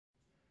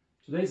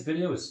Today's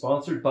video is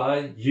sponsored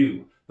by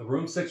you, the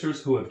Room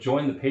Sixers who have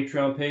joined the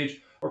Patreon page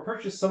or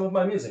purchased some of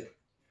my music.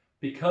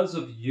 Because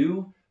of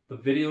you, the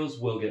videos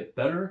will get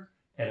better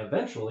and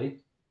eventually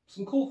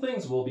some cool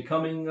things will be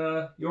coming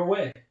your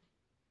way.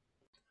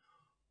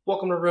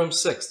 Welcome to Room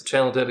 6, the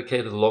channel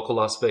dedicated to the local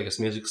Las Vegas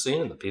music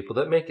scene and the people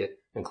that make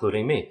it,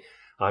 including me.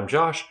 I'm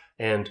Josh,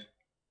 and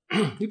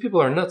you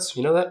people are nuts,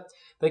 you know that?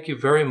 Thank you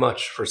very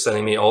much for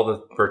sending me all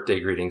the birthday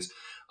greetings.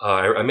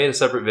 I made a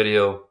separate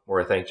video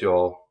where I thanked you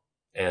all,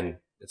 and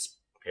it's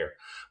here.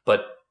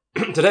 But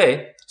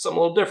today, something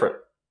a little different.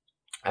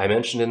 I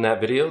mentioned in that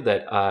video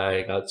that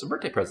I got some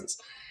birthday presents,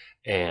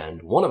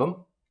 and one of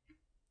them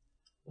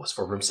was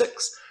for Room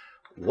 6.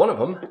 One of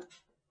them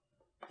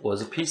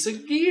was a piece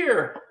of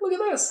gear. Look at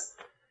this.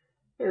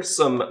 There's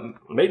some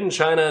made in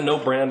China, no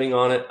branding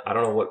on it. I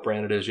don't know what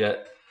brand it is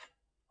yet.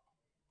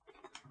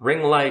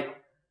 Ring light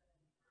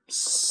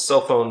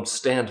cell phone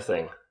stand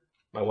thing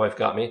my wife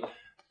got me,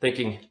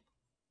 thinking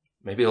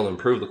maybe it'll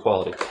improve the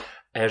quality.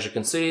 As you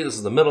can see, this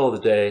is the middle of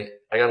the day.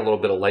 I got a little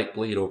bit of light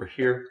bleed over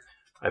here.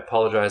 I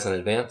apologize in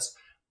advance,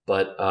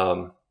 but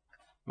I'm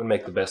gonna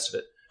make the best of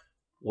it.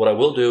 What I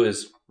will do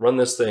is run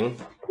this thing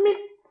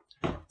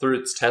through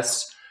its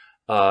tests,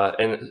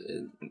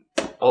 and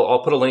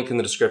I'll put a link in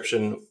the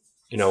description,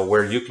 you know,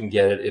 where you can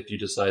get it if you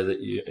decide that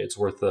it's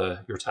worth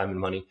your time and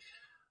money.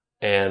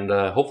 And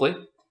hopefully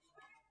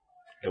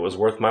it was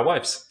worth my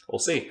wife's. We'll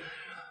see.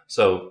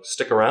 So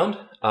stick around.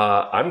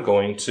 I'm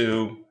going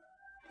to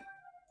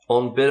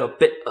unbid a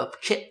bit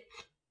of kit.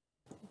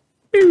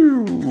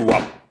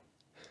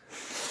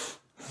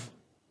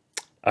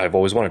 I've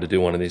always wanted to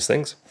do one of these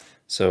things.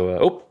 So,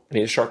 oh, I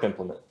need a sharp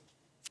implement.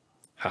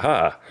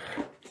 Haha.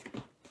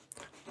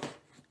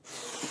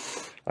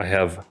 I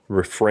have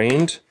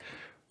refrained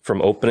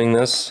from opening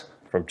this,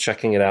 from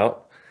checking it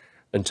out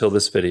until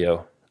this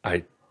video.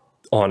 I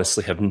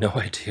honestly have no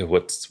idea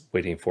what's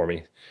waiting for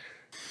me.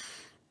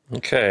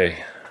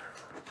 Okay.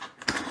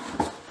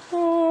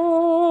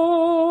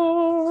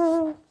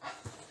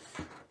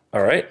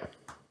 All right.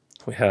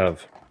 We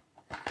have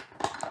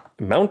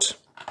a mount.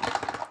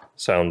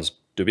 Sounds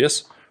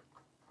dubious.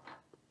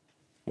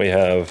 We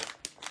have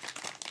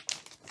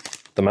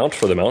the mount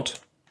for the mount.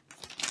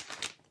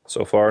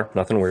 So far,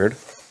 nothing weird.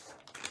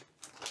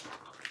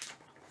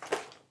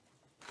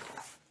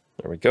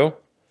 There we go.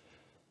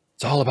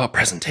 It's all about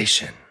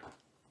presentation.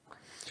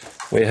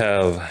 We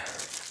have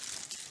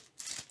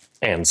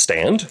and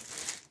stand.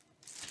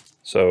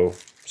 So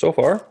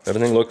far,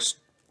 everything looks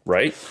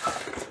right.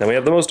 Then we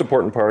have the most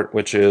important part,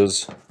 which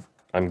is,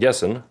 I'm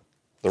guessing,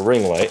 the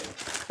ring light.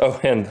 Oh,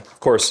 and of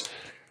course,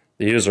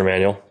 the user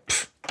manual.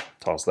 Pfft,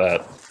 toss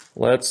that.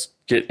 Let's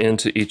get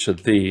into each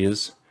of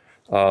these.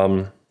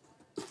 I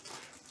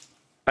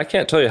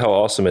can't tell you how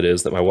awesome it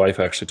is that my wife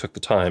actually took the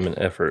time and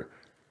effort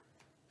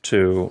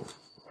to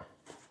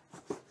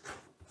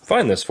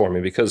find this for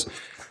me, because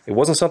it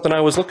wasn't something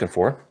I was looking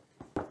for.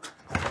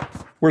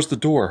 Where's the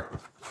door?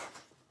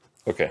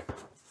 Okay,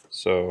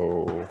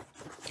 so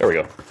there we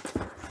go.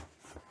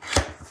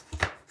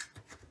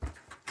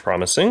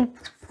 Promising.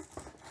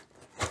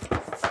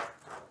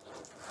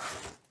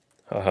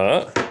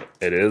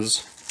 It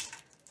is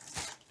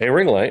a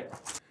ring light.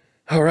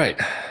 All right.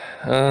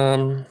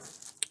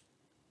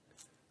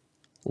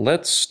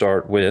 Let's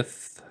start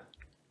with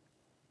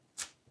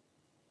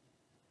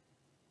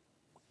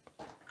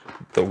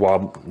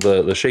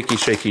the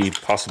shaky,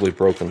 possibly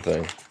broken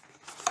thing.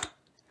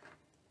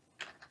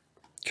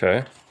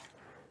 Okay.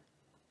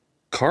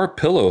 Car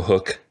pillow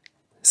hook.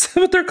 Is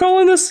that what they're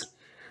calling this?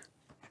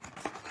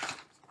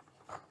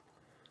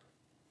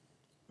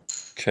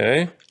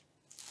 Okay.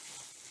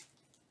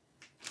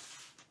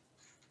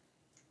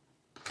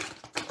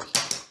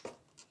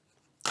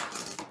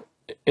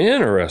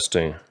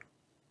 Interesting.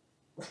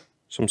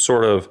 Some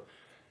sort of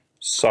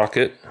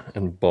socket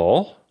and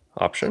ball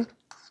option.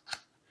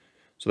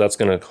 So that's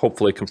going to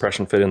hopefully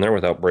compression fit in there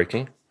without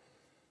breaking.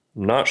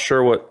 I'm not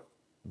sure what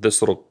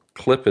this little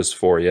clip is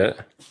for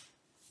yet.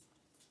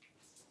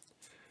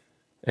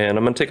 And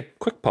I'm going to take a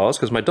quick pause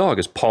because my dog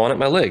is pawing at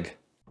my leg.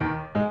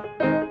 I'm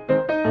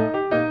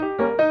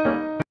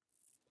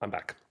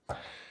back.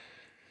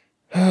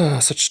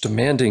 Such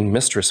demanding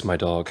mistress, my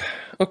dog.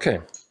 Okay.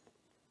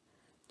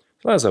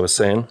 So as I was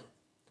saying,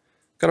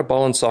 got a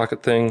ball and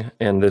socket thing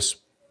and this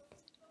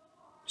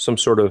some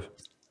sort of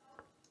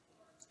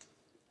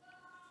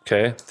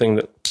thing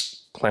that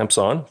clamps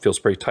on. Feels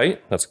pretty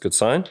tight. That's a good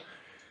sign.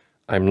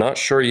 I'm not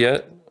sure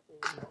yet.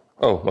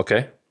 Oh,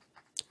 okay.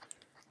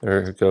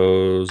 There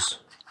goes.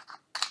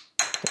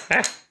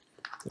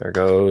 There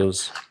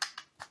goes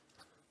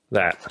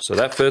that. So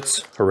that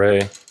fits.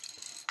 Hooray.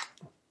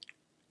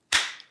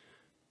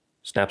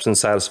 Snaps in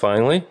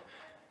satisfyingly.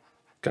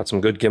 Got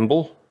some good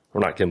gimbal.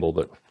 Or not gimbal,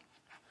 but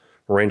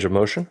range of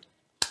motion.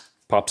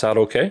 Pops out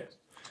okay.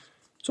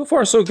 So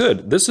far, so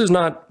good. This is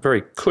not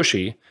very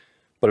cushy,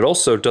 but it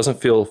also doesn't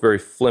feel very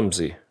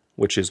flimsy,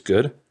 which is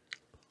good.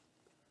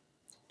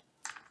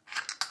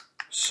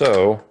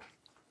 So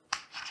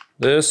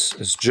this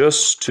is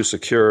just to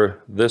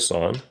secure this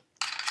on.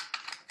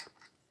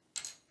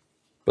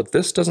 but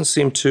this doesn't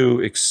seem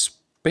to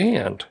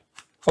expand.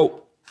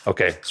 Oh,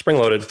 okay,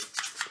 spring-loaded.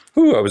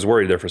 Ooh, I was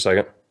worried there for a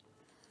second.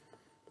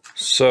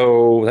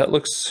 So that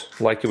looks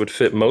like it would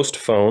fit most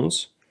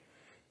phones.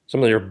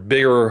 Some of your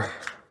bigger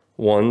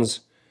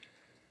ones,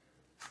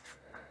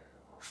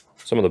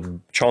 some of the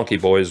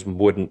chonky boys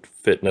wouldn't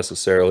fit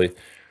necessarily,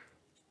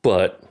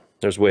 but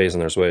there's ways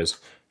and there's ways.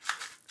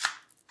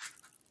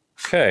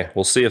 Okay,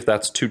 we'll see if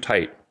that's too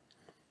tight.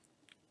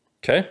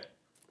 Okay,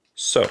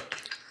 so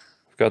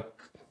I've got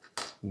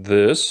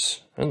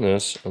this and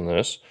this and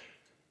this,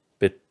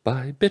 bit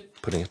by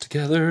bit, putting it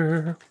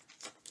together.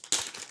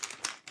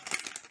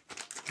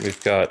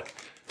 We've got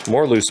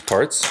more loose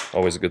parts,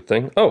 always a good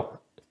thing. Oh,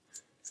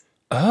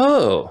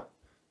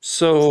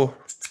 so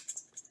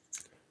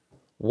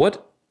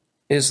what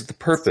is the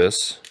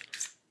purpose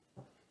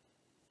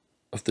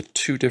of the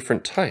two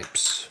different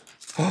types?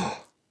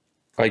 Oh,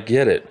 I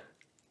get it.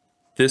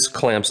 This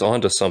clamps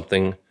onto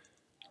something.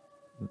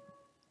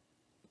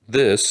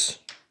 This,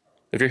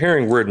 if you're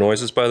hearing weird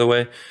noises, by the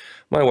way,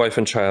 my wife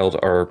and child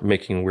are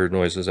making weird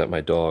noises at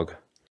my dog.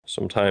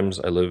 Sometimes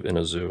I live in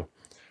a zoo.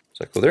 Does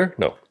that go there?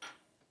 No.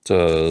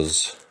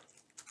 Does.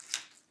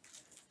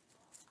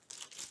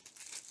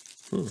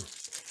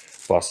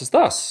 Boss is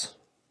thus.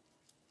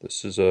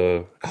 This is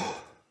a.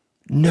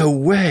 No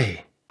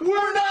way!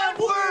 We're not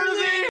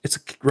worthy! It's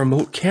a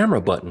remote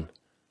camera button.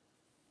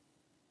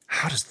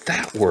 How does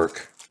that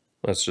work?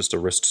 That's just a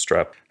wrist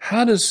strap.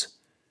 How does...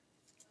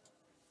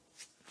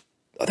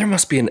 Oh, there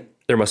must be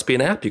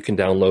an app you can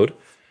download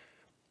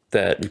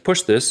that you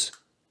push this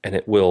and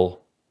it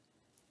will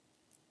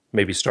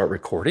maybe start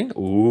recording.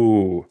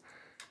 Ooh,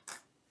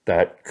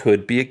 that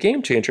could be a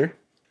game changer.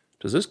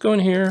 Does this go in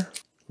here?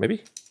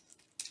 Maybe?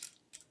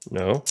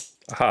 No.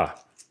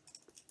 Aha.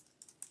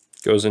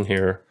 Goes in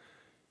here.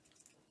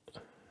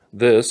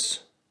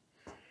 This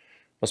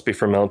must be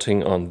for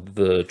mounting on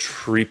the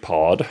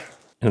tripod.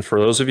 And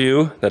for those of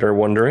you that are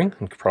wondering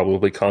and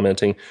probably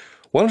commenting,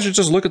 why don't you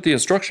just look at the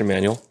instruction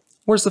manual?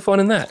 Where's the fun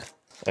in that?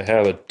 I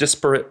have a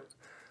disparate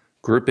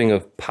grouping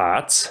of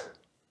pots.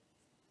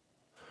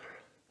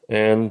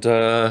 And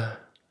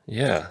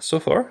yeah, so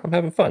far I'm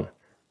having fun.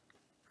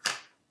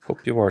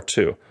 Hope you are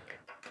too.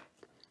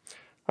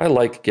 I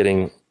like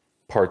getting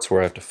parts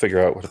where I have to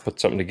figure out how to put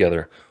something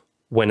together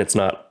when it's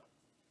not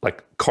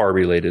like car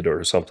related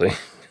or something.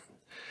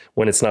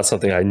 When it's not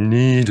something I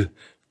need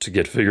to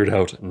get figured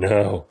out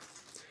now.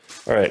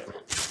 All right,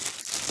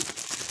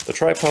 the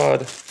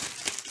tripod.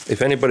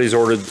 If anybody's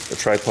ordered a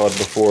tripod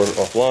before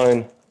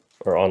offline,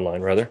 or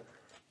online rather,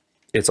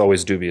 it's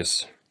always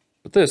dubious.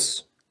 But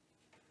this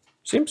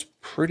seems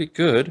pretty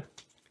good.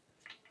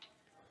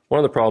 One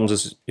of the problems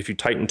is if you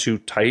tighten too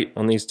tight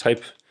on these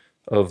type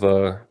of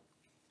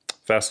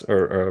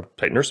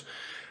tighteners,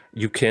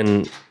 you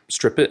can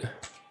strip it.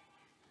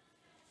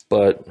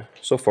 But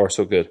so far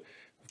so good.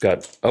 We've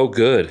got, oh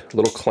good,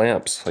 little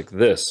clamps like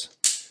this.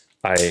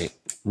 I'm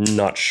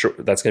not sure,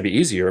 that's gonna be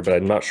easier, but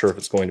I'm not sure if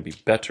it's going to be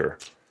better.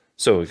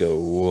 So we go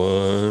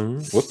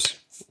one, whoops,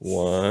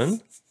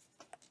 one,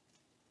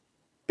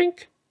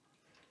 bink,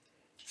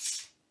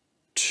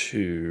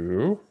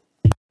 two,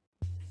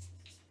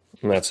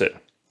 and that's it.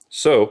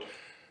 So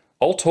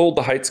all told,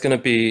 the height's gonna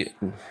be,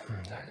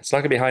 it's not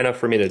gonna be high enough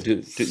for me to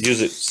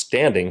use it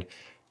standing,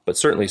 but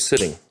certainly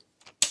sitting.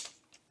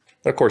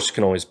 And of course, you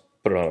can always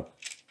put it on a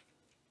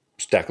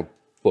stack of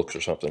books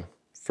or something,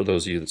 for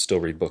those of you that still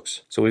read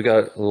books. So we've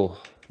got a little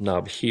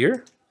knob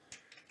here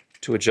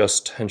to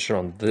adjust tension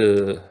on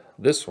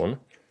this one,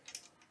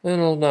 and a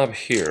little knob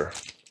here.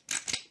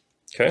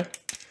 Okay,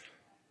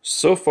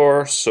 so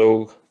far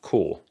so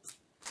cool.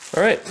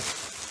 All right,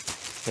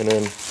 and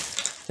then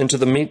into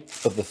the meat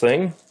of the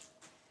thing.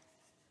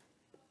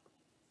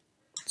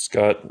 It's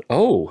got,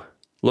 oh,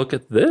 look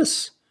at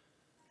this.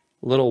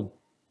 Little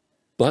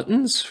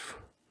buttons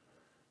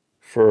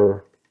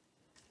for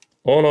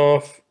on,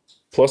 off,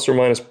 plus or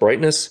minus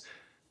brightness.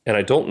 And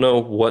I don't know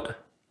what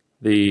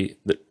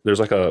there's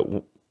like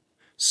a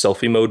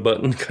selfie mode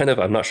button, kind of.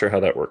 I'm not sure how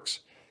that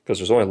works because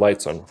there's only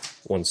lights on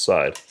one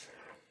side.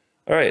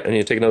 All right, I need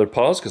to take another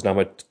pause because now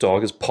my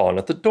dog is pawing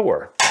at the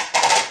door.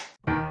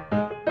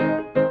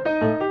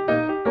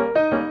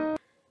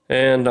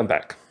 And I'm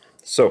back.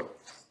 So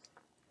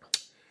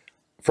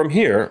from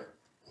here,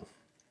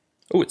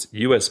 oh, it's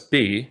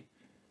USB.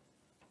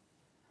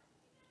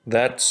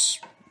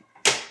 That's,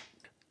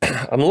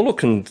 I'm a little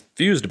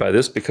confused by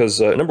this because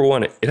number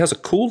one, it has a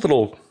cool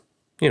little,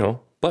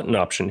 button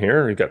option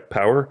here. You've got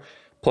power,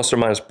 plus or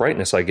minus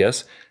brightness, I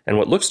guess, and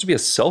what looks to be a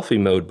selfie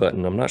mode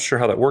button. I'm not sure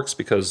how that works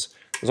because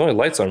there's only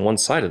lights on one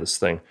side of this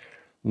thing.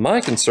 My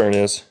concern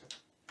is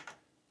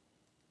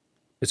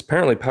it's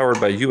apparently powered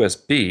by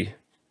USB,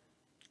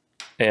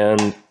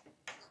 and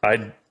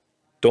I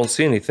don't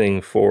see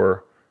anything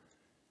for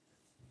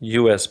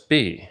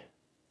USB.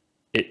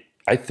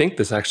 I think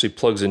this actually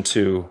plugs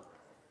into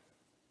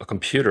a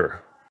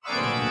computer,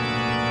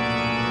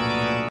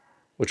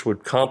 which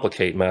would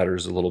complicate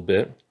matters a little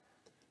bit,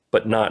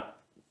 but not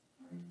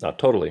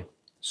totally.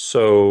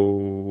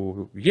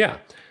 So yeah,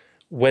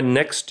 when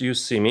next you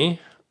see me,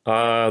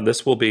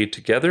 This will be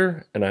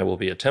together, and I will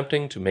be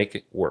attempting to make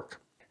it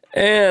work.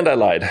 And I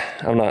lied.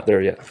 I'm not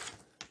there yet.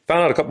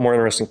 Found out a couple more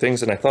interesting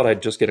things, and I thought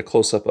I'd just get a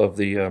close-up of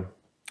the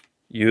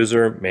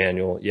user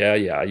manual. Yeah,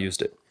 I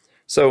used it.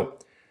 So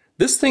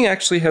this thing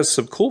actually has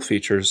some cool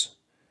features.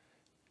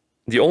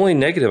 The only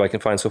negative I can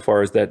find so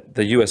far is that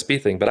the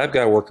USB thing, but I've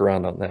got to work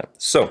around on that.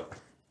 So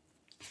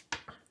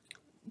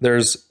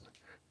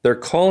they're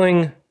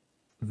calling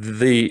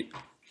the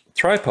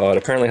tripod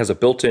apparently has a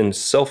built-in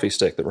selfie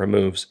stick that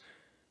removes,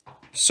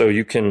 so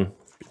you can,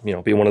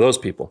 be one of those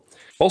people.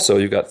 Also,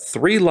 you've got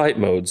 3 light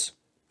modes,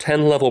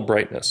 10 level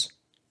brightness.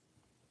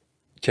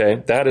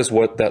 Okay, that is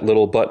what that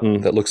little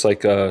button that looks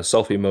like a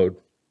selfie mode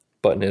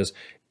button is.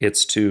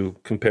 It's to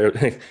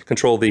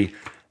control the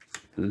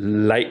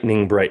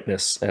lightning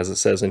brightness, as it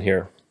says in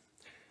here.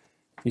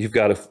 You've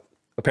got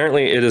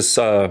apparently it is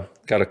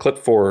got a clip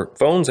for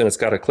phones, and it's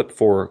got a clip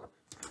for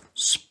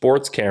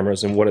sports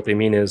cameras, and what they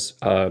mean is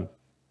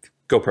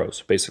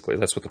GoPros, basically.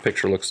 That's what the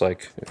picture looks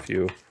like if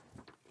you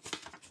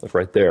look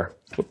right there.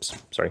 Whoops,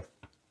 sorry.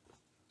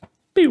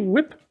 Beep,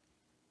 whip.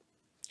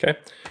 Okay,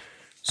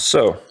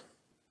 so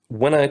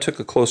when I took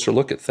a closer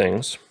look at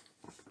things,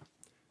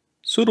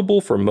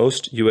 suitable for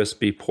most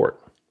USB port.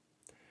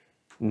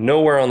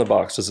 Nowhere on the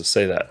box does it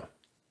say that.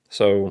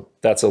 So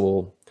that's a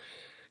little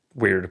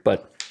weird,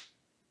 but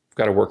I've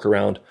got to work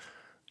around.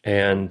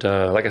 And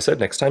like I said,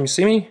 next time you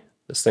see me,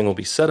 this thing will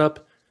be set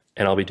up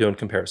and I'll be doing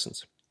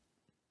comparisons.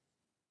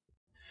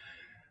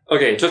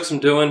 Okay, it took some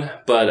doing,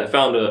 but I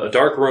found a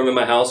dark room in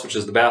my house, which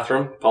is the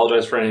bathroom.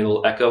 Apologize for any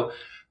little echo.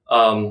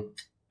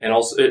 And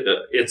also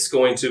it's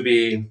going to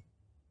be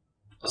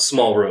a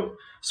smaller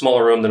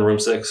room than room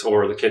 6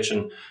 or the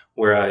kitchen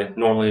where I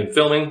normally am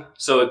filming.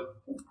 So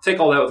take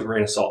all that with a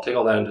grain of salt. Take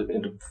all that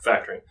into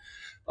factoring.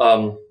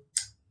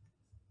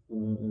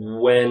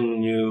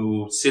 When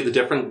you see the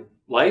different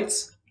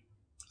lights,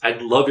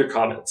 I'd love your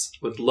comments.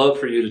 Would love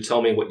for you to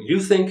tell me what you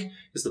think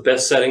is the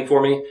best setting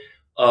for me,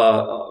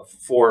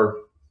 for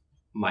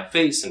my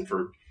face and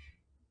for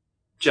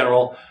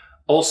general.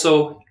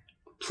 Also,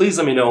 please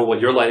let me know what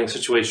your lighting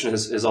situation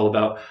is all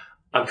about.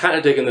 I'm kind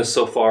of digging this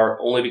so far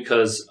only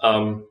because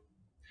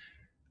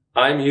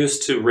I'm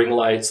used to ring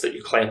lights that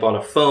you clamp on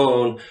a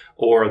phone,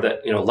 or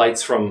that,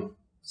 lights from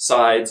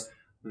sides.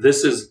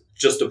 This is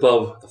just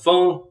above the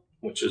phone,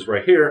 which is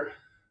right here,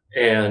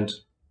 and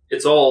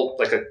it's all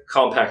like a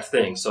compact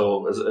thing.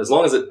 So as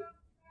long as it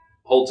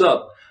holds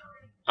up,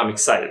 I'm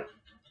excited.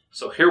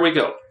 So here we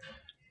go.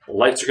 The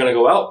lights are going to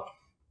go out.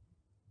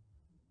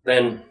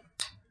 Then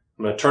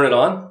I'm going to turn it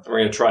on, and we're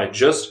going to try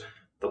just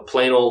the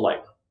plain old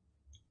light.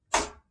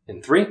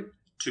 In 3,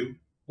 2,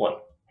 1.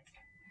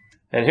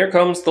 And here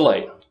comes the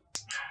light.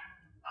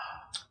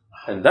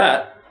 And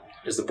that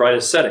is the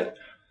brightest setting.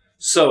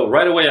 So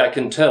right away I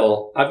can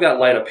tell I've got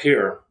light up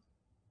here,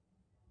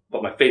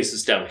 but my face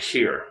is down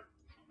here.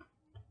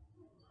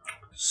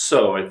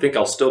 So I think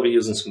I'll still be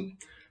using some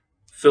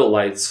fill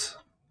lights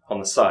on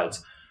the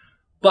sides.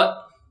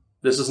 But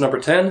this is number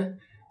 10.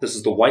 This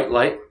is the white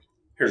light.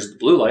 Here's the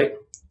blue light.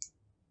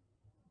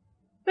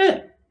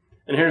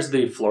 And here's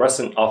the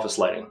fluorescent office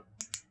lighting.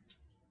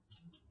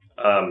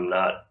 I'm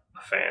not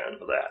a fan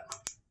of that.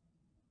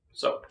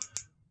 So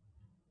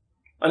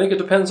I think it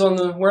depends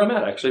on where I'm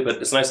at, actually, but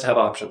it's nice to have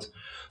options.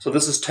 So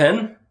this is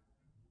 10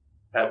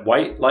 at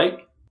white light.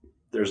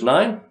 There's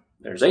 9,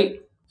 there's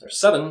 8, there's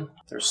 7,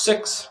 there's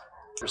 6,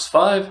 there's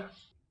 5,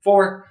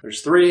 4,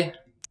 there's 3,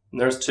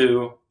 and there's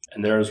 2,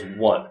 and there's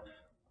 1.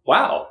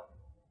 Wow.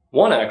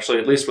 1 actually,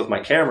 at least with my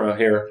camera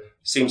here,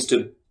 seems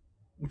to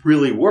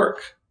really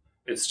work.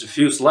 It's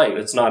diffuse light.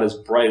 It's not as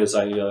bright as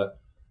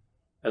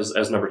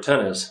as number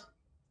 10 is.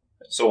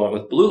 So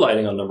with blue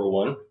lighting on number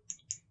 1,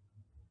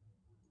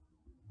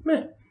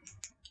 meh.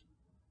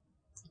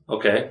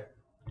 Okay.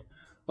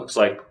 Looks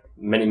like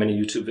many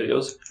YouTube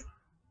videos.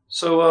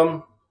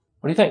 So,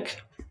 what do you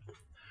think?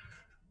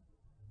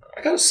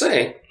 I gotta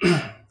say,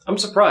 I'm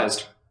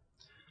surprised.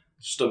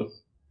 Just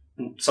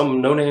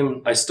some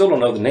no-name, I still don't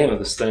know the name of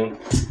this thing.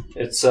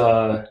 It's,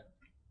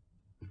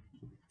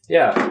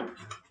 yeah.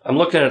 I'm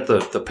looking at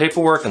the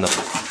paperwork and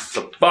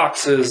the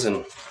boxes,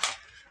 and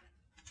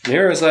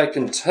near as I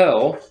can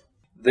tell,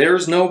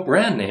 there's no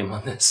brand name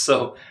on this.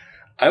 So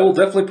I will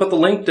definitely put the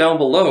link down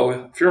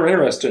below if you're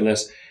interested in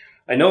this.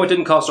 I know it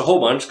didn't cost a whole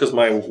bunch because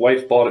my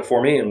wife bought it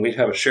for me, and we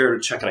have a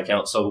shared checking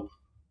account, so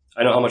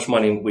I know how much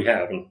money we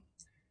have. And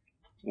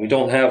we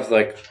don't have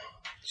like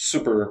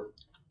super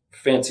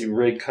fancy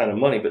rig kind of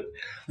money, but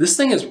this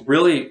thing is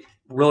really,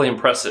 really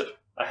impressive,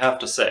 I have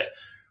to say.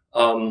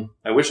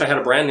 I wish I had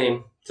a brand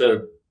name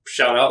to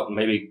shout out and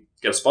maybe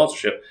get a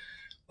sponsorship,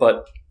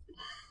 but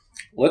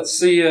let's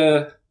see,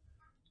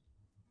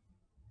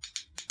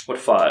 what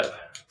 5?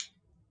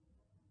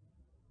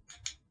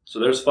 So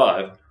there's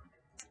 5.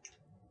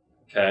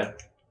 Okay.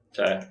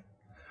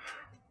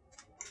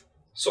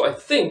 So I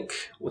think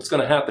what's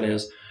going to happen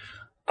is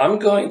I'm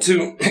going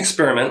to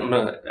experiment. I'm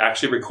going to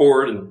actually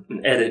record and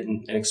edit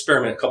and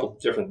experiment a couple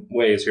different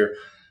ways here.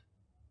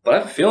 But I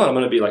have a feeling I'm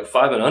going to be like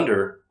 5 and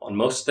under on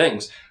most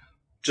things,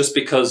 just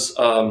because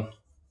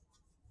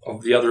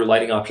of the other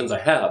lighting options I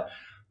have,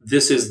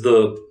 this is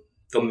the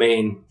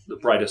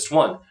brightest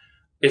one.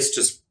 It's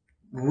just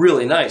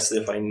really nice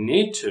that if I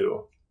need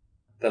to,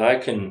 that I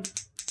can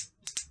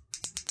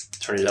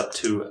turn it up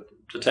to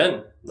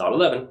 10, not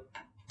 11,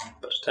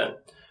 but to 10.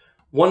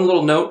 One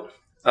little note,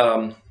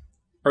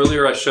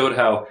 earlier I showed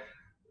how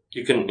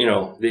you can,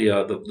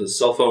 the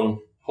cell phone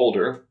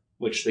holder,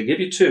 which they give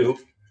you two.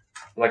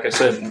 Like I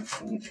said,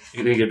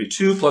 they give you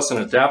two plus an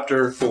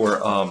adapter for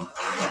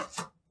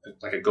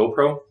like a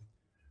GoPro.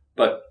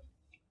 But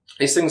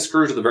these things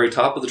screw to the very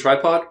top of the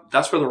tripod.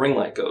 That's where the ring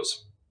light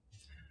goes.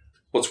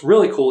 What's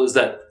really cool is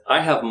that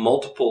I have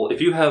multiple.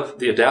 If you have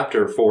the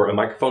adapter for a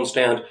microphone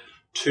stand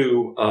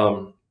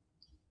to,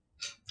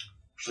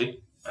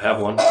 actually, I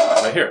have one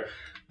right here.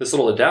 This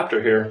little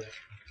adapter here, a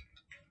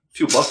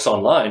few bucks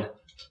online,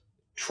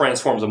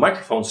 transforms a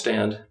microphone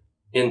stand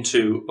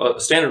into a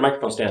standard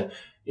microphone stand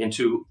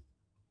into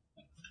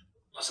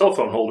a cell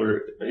phone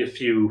holder. If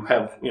you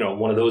have,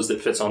 one of those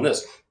that fits on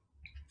this.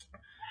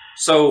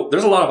 So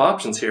there's a lot of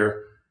options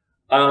here.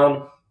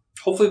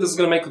 Hopefully this is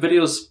going to make the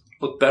videos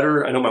look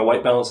better. I know my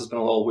white balance has been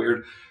a little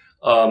weird,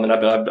 and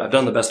I've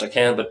done the best I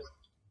can, but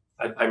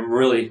I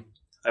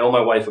owe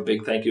my wife a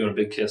big thank you and a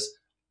big kiss.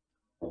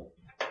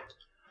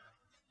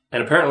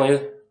 And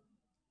apparently,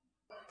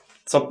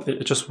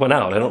 it just went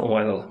out. I don't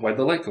know why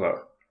the light go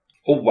out.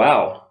 Oh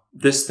wow,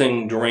 this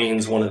thing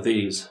drains one of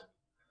these.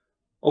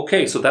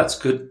 Okay, so that's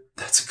good.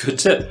 That's a good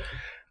tip.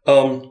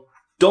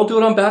 Don't do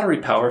it on battery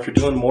power if you're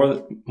doing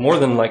more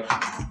than like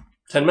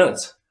 10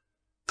 minutes.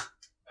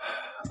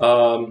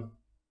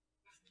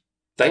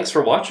 Thanks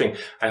for watching.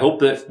 I hope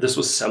that this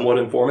was somewhat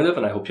informative,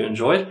 and I hope you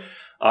enjoyed.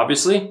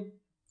 Obviously,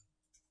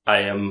 I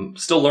am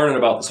still learning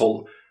about this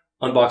whole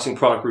unboxing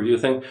product review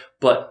thing,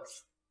 but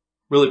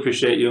really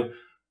appreciate you.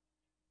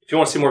 If you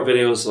want to see more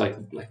videos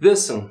like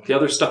this and the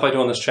other stuff I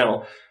do on this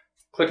channel,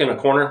 click in the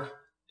corner.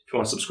 If you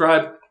want to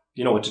subscribe,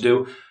 you know what to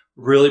do.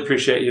 Really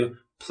appreciate you.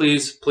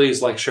 Please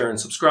like, share, and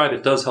subscribe.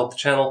 It does help the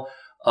channel.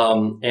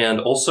 And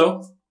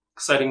also,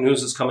 exciting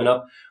news is coming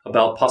up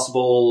about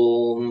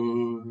possible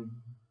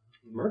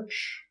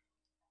merch.